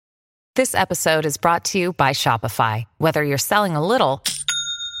This episode is brought to you by Shopify. Whether you're selling a little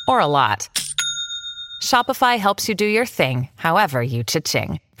or a lot, Shopify helps you do your thing, however you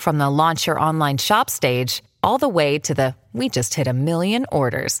cha-ching. From the launch your online shop stage, all the way to the we just hit 1 million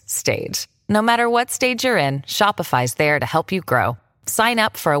orders stage. No matter what stage you're in, Shopify's there to help you grow. Sign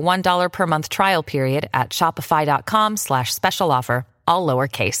up for a $1 per month trial period at shopify.com/special offer, all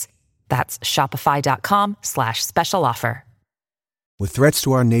lowercase. That's shopify.com/special offer. With threats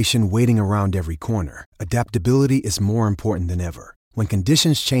to our nation waiting around every corner, adaptability is more important than ever. When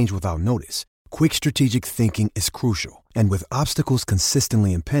conditions change without notice, quick strategic thinking is crucial. And with obstacles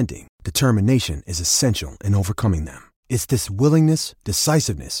consistently impending, determination is essential in overcoming them. It's this willingness,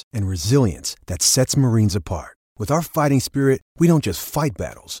 decisiveness, and resilience that sets Marines apart. With our fighting spirit, we don't just fight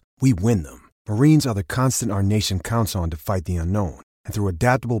battles, we win them. Marines are the constant our nation counts on to fight the unknown. And through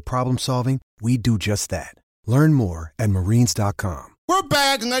adaptable problem solving, we do just that. Learn more at marines.com. We're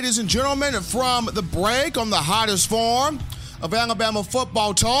back, ladies and gentlemen, from the break on the hottest form of Alabama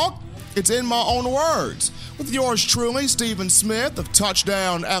football talk. It's In My Own Words with yours truly, Stephen Smith of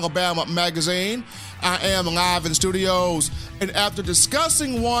Touchdown Alabama Magazine. I am live in studios, and after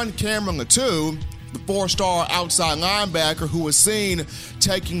discussing one Cameron Latou, the four-star outside linebacker who was seen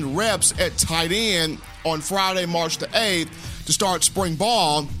taking reps at tight end on Friday, March the 8th to start spring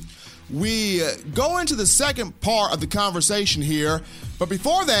ball, we go into the second part of the conversation here, but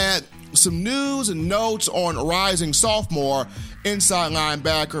before that, some news and notes on rising sophomore inside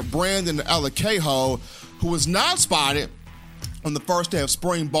linebacker Brandon Alakeho, who was not spotted on the first day of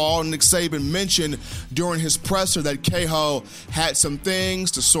spring ball. Nick Saban mentioned during his presser that Kehoe had some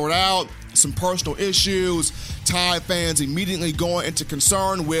things to sort out, some personal issues. Tide fans immediately going into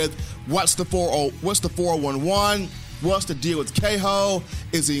concern with what's the 411? What's the deal with Kehoe?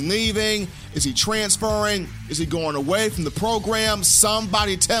 Is he leaving? Is he transferring? Is he going away from the program?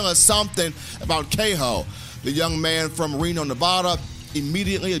 Somebody tell us something about Kehoe. The young man from Reno, Nevada,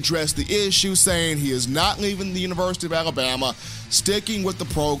 immediately addressed the issue, saying he is not leaving the University of Alabama, sticking with the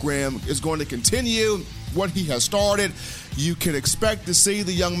program, is going to continue what he has started. You can expect to see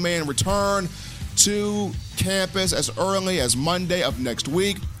the young man return to campus as early as Monday of next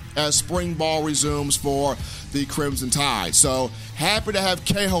week as spring ball resumes for the Crimson Tide. So happy to have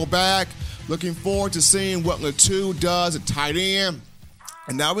Kehoe back. Looking forward to seeing what Latou does at tight end.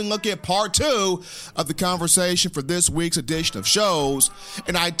 And now we look at part two of the conversation for this week's edition of shows.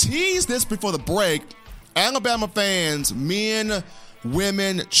 And I teased this before the break. Alabama fans, men,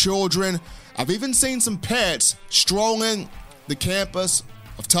 women, children, I've even seen some pets strolling the campus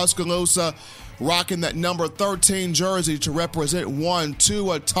of Tuscaloosa, rocking that number 13 jersey to represent one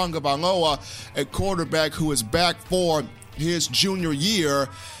Tua Tagovailoa, a quarterback who is back for his junior year.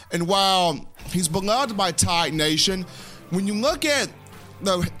 And while he's beloved by Tide Nation, when you look at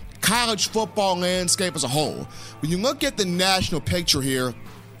the college football landscape as a whole, when you look at the national picture here,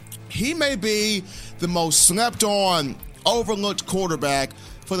 he may be the most slept on, overlooked quarterback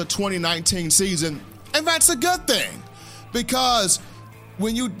for the 2019 season. And that's a good thing, because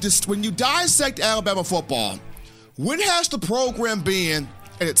when you dissect Alabama football, when has the program been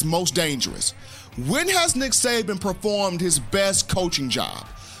at its most dangerous? When has Nick Saban performed his best coaching job?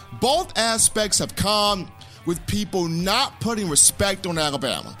 Both aspects have come with people not putting respect on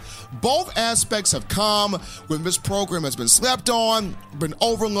Alabama. Both aspects have come when this program has been slept on, been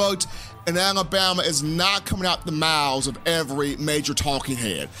overlooked, and Alabama is not coming out the mouths of every major talking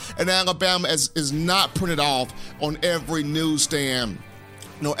head. And Alabama is not printed off on every newsstand,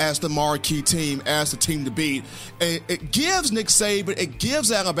 as the marquee team, as the team to beat. And it gives Nick Saban, it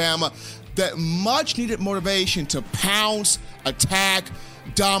gives Alabama that much-needed motivation to pounce, attack,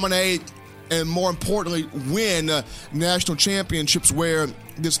 dominate, and more importantly, win national championships where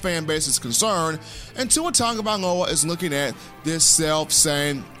this fan base is concerned. And Tua Tagovailoa is looking at this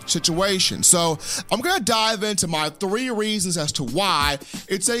self-same situation. So I'm going to dive into my 3 reasons as to why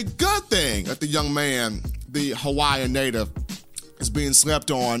it's a good thing that the young man, the Hawaiian native, is being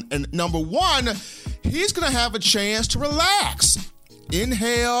slept on. And number 1, he's going to have a chance to relax.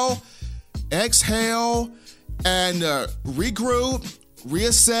 Inhale, exhale, and regroup,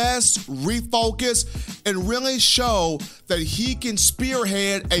 reassess, refocus, and really show that he can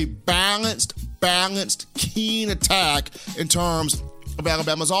spearhead a balanced, keen attack in terms of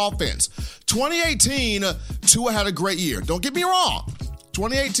Alabama's offense. 2018, Tua had a great year. Don't get me wrong.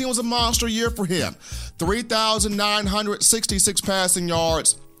 2018 was a monster year for him. 3,966 passing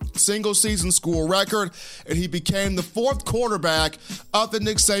yards, single season school record, and he became the 4th quarterback of the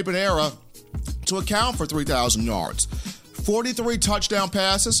Nick Saban era to account for 3,000 yards. 43 touchdown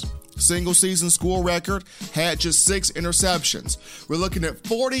passes, single-season school record, had just 6 interceptions. We're looking at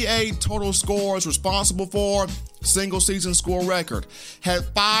 48 total scores responsible for single-season school record. Had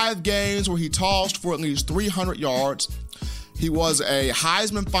 5 games where he tossed for at least 300 yards. He was a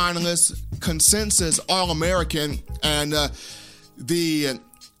Heisman finalist, consensus All-American, and the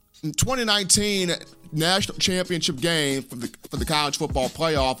 2019 national championship game for the college football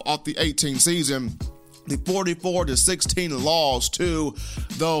playoff off the 18 season, the 44-16 loss to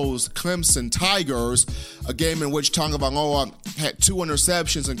those Clemson Tigers, a game in which Tagovailoa had 2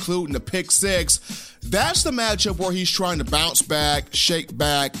 interceptions, including a pick 6. That's the matchup where he's trying to bounce back, shake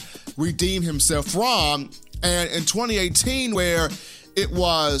back, redeem himself from. And in 2018, where it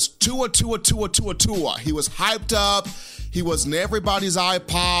was Tua. He was hyped up. He was in everybody's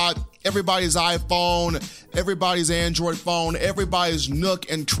iPod, everybody's iPhone, everybody's Android phone, everybody's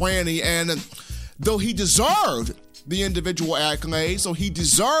nook and cranny. And though he deserved the individual accolades, so he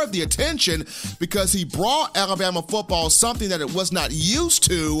deserved the attention because he brought Alabama football something that it was not used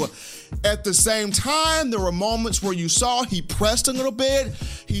to. At the same time, there were moments where you saw he pressed a little bit,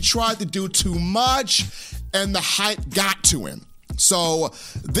 he tried to do too much, and the hype got to him. So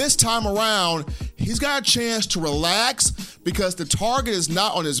this time around, he's got a chance to relax because the target is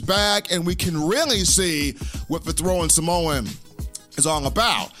not on his back, and we can really see what the throwing Samoan is all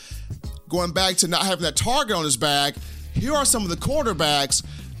about. Going back to not having that target on his back, here are some of the quarterbacks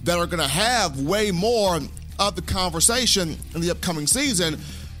that are going to have way more of the conversation in the upcoming season.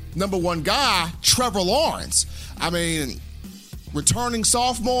 Number 1 guy, Trevor Lawrence. I mean, returning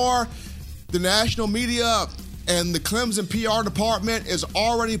sophomore, the national media and the Clemson PR department is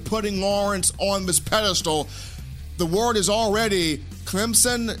already putting Lawrence on this pedestal. The word is already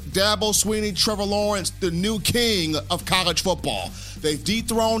Clemson, Dabo Swinney, Trevor Lawrence, the new king of college football. They've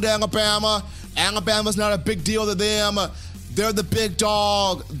dethroned Alabama. Alabama's not a big deal to them. They're the big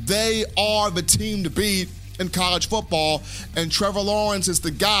dog. They are the team to beat in college football. And Trevor Lawrence is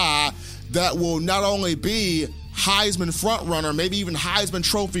the guy that will not only be Heisman frontrunner, maybe even Heisman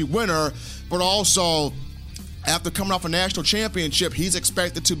Trophy winner, but also after coming off a national championship, he's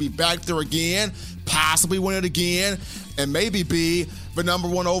expected to be back there again, possibly win it again, and maybe be the number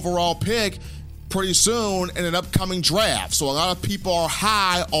 1 overall pick pretty soon in an upcoming draft. So a lot of people are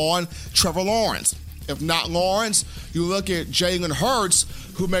high on Trevor Lawrence. If not Lawrence, you look at Jalen Hurts,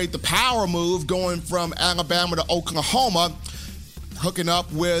 who made the power move going from Alabama to Oklahoma, hooking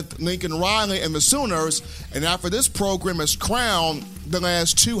up with Lincoln Riley and the Sooners. And after this program has crowned the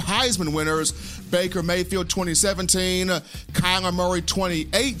last 2 Heisman winners, Baker Mayfield 2017, Kyler Murray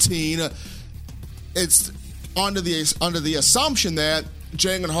 2018, it's under the assumption that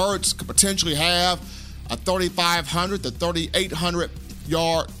Jalen Hurts could potentially have a 3,500 to 3,800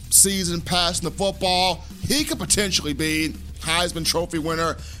 yard season passing the football. He could potentially be Heisman Trophy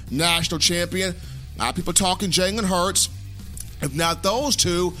winner, national champion. A lot of people talking Jalen Hurts. If not those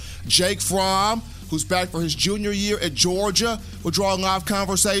two, Jake Fromm, who's back for his junior year at Georgia, will draw a live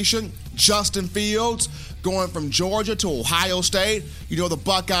conversation. Justin Fields, going from Georgia to Ohio State. You know the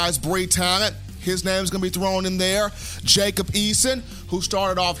Buckeyes breed talent. His name's going to be thrown in there. Jacob Eason, who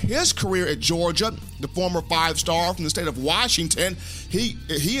started off his career at Georgia, the former 5-star from the state of Washington. He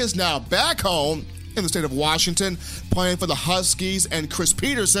is now back home in the state of Washington, playing for the Huskies, and Chris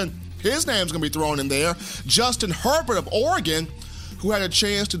Peterson, his name's going to be thrown in there. Justin Herbert of Oregon, who had a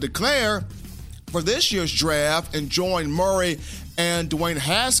chance to declare for this year's draft and join Murray and Dwayne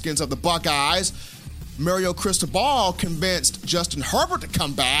Haskins of the Buckeyes. Mario Cristobal convinced Justin Herbert to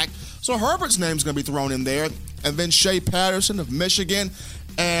come back, so Herbert's name's going to be thrown in there. And then Shea Patterson of Michigan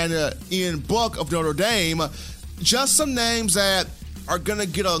and Ian Book of Notre Dame. Just some names that are going to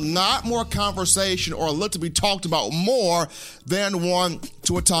get a lot more conversation or look to be talked about more than one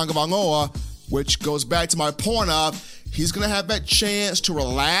Tua Tagovailoa, which goes back to my point of he's going to have that chance to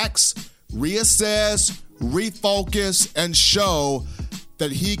relax, reassess, refocus, and show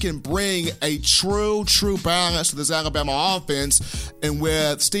that he can bring a true balance to this Alabama offense. And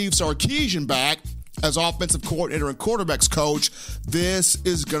with Steve Sarkisian back as offensive coordinator and quarterbacks coach, this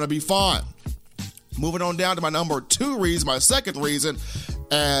is going to be fun. Moving on down to my my second reason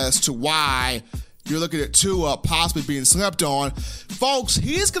as to why you're looking at Tua possibly being slept on. Folks,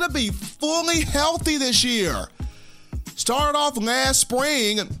 he's going to be fully healthy this year. Started off last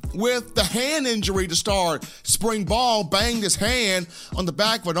spring with the hand injury to start spring ball, banged his hand on the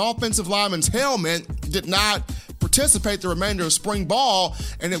back of an offensive lineman's helmet, did not participate the remainder of spring ball,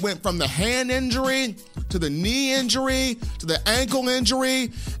 and it went from the hand injury to the knee injury to the ankle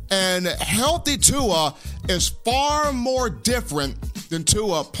injury, and healthy Tua is far more different than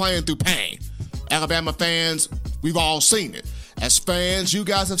Tua playing through pain. Alabama fans, we've all seen it. As fans, you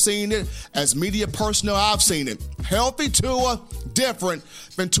guys have seen it. As media personnel, I've seen it. Healthy Tua, different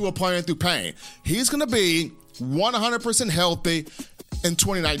than Tua playing through pain. He's going to be 100% healthy in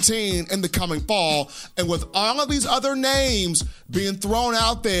 2019 in the coming fall. And with all of these other names being thrown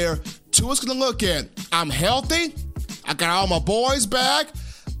out there, Tua's going to look at, I'm healthy. I got all my boys back.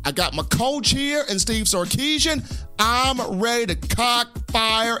 I got my coach here and Steve Sarkisian. I'm ready to cock,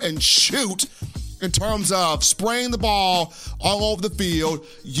 fire, and shoot in terms of spraying the ball all over the field,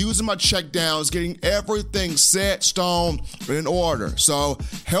 using my check downs, getting everything set, stone, and in order. So,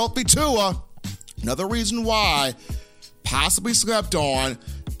 healthy Tua, another reason why possibly slept on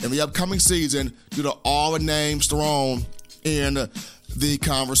in the upcoming season due to all the names thrown in the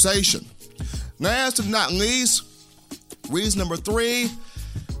conversation. Last but not least, reason number 3,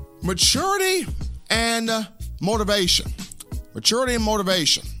 maturity and motivation. Maturity and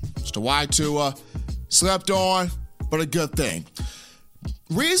motivation as to why Tua slept on, but a good thing.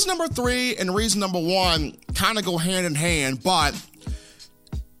 Reason number 3 and reason number 1 kind of go hand in hand, but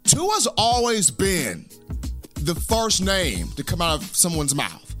Tua's always been the first name to come out of someone's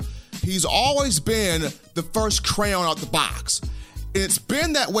mouth. He's always been the first crayon out the box. It's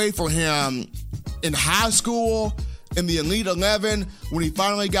been that way for him in high school, in the Elite 11, when he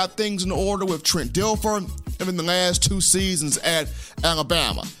finally got things in order with Trent Dilfer, and in the last 2 seasons at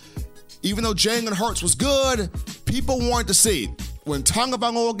Alabama. Even though Jalen Hurts was good, people wanted to see it. When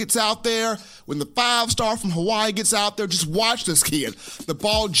Tagovailoa gets out there, when the 5-star from Hawaii gets out there, just watch this kid. The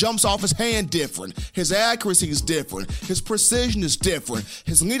ball jumps off his hand different. His accuracy is different. His precision is different.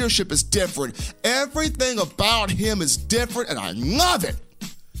 His leadership is different. Everything about him is different, and I love it.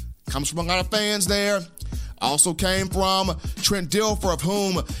 Comes from a lot of fans there. Also came from Trent Dilfer, of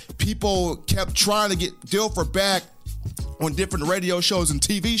whom people kept trying to get Dilfer back on different radio shows and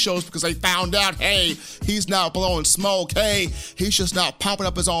TV shows because they found out, hey, he's not blowing smoke. Hey, he's just not pumping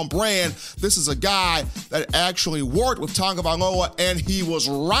up his own brand. This is a guy that actually worked with Tagovailoa, and he was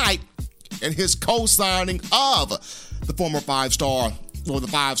right in his co-signing of the former 5-star, or the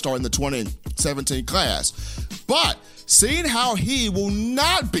 5-star in the 2017 class. But seeing how he will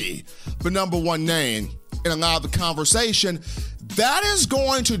not be the number 1 name in a lot of the conversation, that is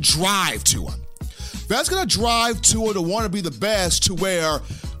going to drive Tua. That's going to drive Tua to want to be the best, to where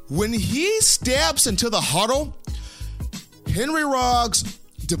when he steps into the huddle, Henry Ruggs,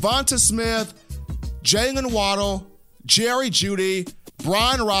 Devonta Smith, Jalen Waddle, Jerry Jeudy,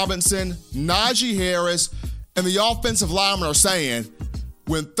 Brian Robinson, Najee Harris, and the offensive linemen are saying,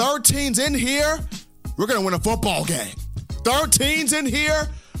 when 13's in here, we're going to win a football game. 13's in here,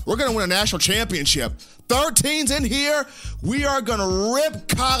 we're going to win a national championship. 13's in here, we are going to rip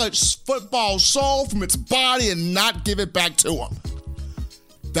college football soul from its body and not give it back to him.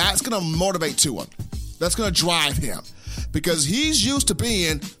 That's going to motivate Tua. That's going to drive him. Because he's used to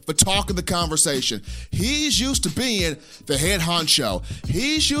being the talk of the conversation. He's used to being the head honcho.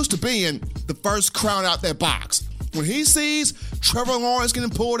 He's used to being the first crown out that box. When he sees Trevor Lawrence getting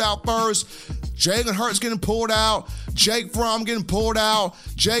pulled out first, Jalen Hurts getting pulled out, Jake Fromm getting pulled out,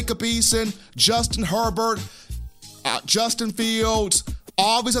 Jacob Eason, Justin Herbert, Justin Fields,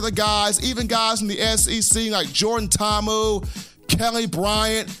 all these other guys, even guys in the SEC like Jordan Ta'amu, Kelly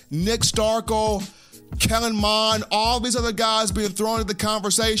Bryant, Nick Starkel, Kellen Mond, all these other guys being thrown into the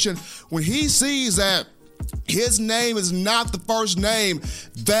conversation. When he sees that his name is not the first name,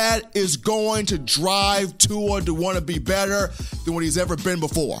 that is going to drive Tua to want to be better than what he's ever been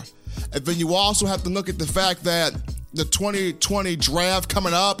before. And then you also have to look at the fact that the 2020 draft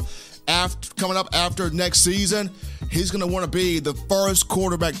coming up after next season, he's going to want to be the first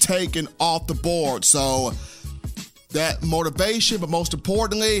quarterback taken off the board. So that motivation, but most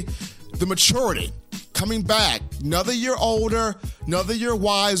importantly, the maturity. Coming back, another year older, another year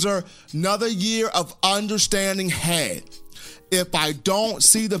wiser, another year of understanding, hey, if I don't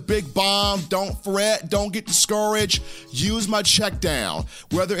see the big bomb, don't fret, don't get discouraged, use my check down.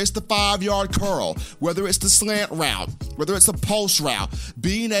 Whether it's the 5-yard curl, whether it's the slant route, whether it's the post route,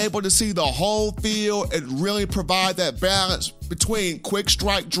 being able to see the whole field and really provide that balance between quick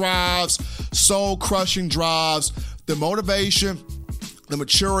strike drives, soul-crushing drives, the motivation, the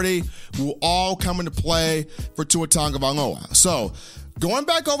maturity will all come into play for Tua Tagovailoa. So, going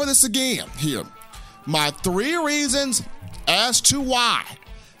back over this again here, my 3 reasons as to why.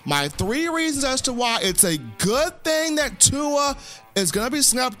 My 3 reasons as to why it's a good thing that Tua is going to be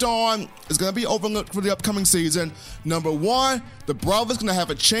slept on, is going to be overlooked for the upcoming season. Number 1, the brother's going to have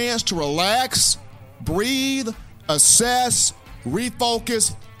a chance to relax, breathe, assess,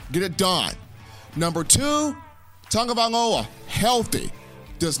 refocus, get it done. Number 2, Tagovailoa, healthy.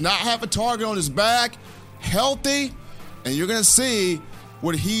 Does not have a target on his back, healthy, And you're going to see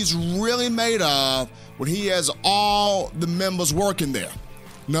what he's really made of when he has all the members working there.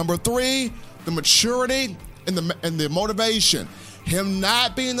 Number 3, the maturity and the motivation. Him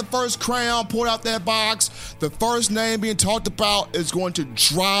not being the first crayon pulled out that box, the first name being talked about is going to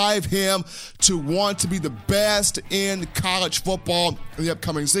drive him to want to be the best in college football in the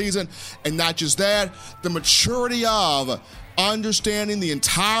upcoming season. And not just that, the maturity of understanding the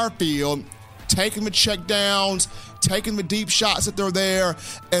entire field, taking the check downs, taking the deep shots that they're there,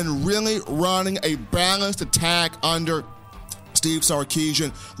 and really running a balanced attack under Steve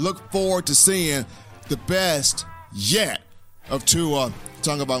Sarkisian. Look forward to seeing the best yet of Tua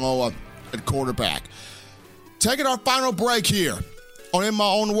Tagovailoa at quarterback. Taking our final break here on In My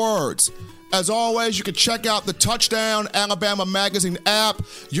Own Words. As always, you can check out the Touchdown Alabama Magazine app,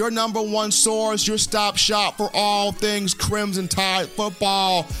 your number one source, your stop shop for all things Crimson Tide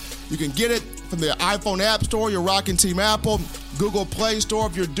football. You can get it from the iPhone App Store, you're rocking Team Apple, Google Play Store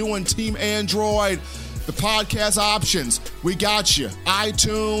if you're doing Team Android. The podcast options, we got you.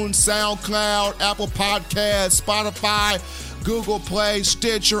 iTunes, SoundCloud, Apple Podcasts, Spotify, Google Play,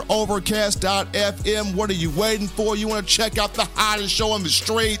 Stitcher, Overcast.fm. What are you waiting for? You want to check out the hottest show on the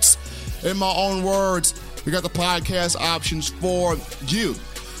streets? In My Own Words, we got the podcast options for you.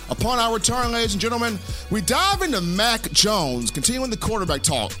 Upon our return, ladies and gentlemen, we dive into Mac Jones, continuing the quarterback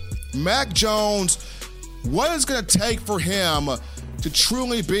talk. Mac Jones, what is going to take for him to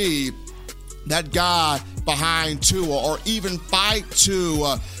truly be that guy behind Tua, or even fight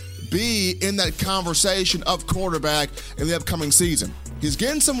to be in that conversation of quarterback in the upcoming season? He's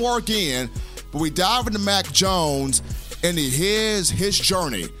getting some work in, but we dive into Mac Jones and his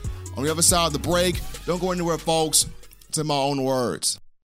journey. On the other side of the break, don't go anywhere, folks. It's In My Own Words.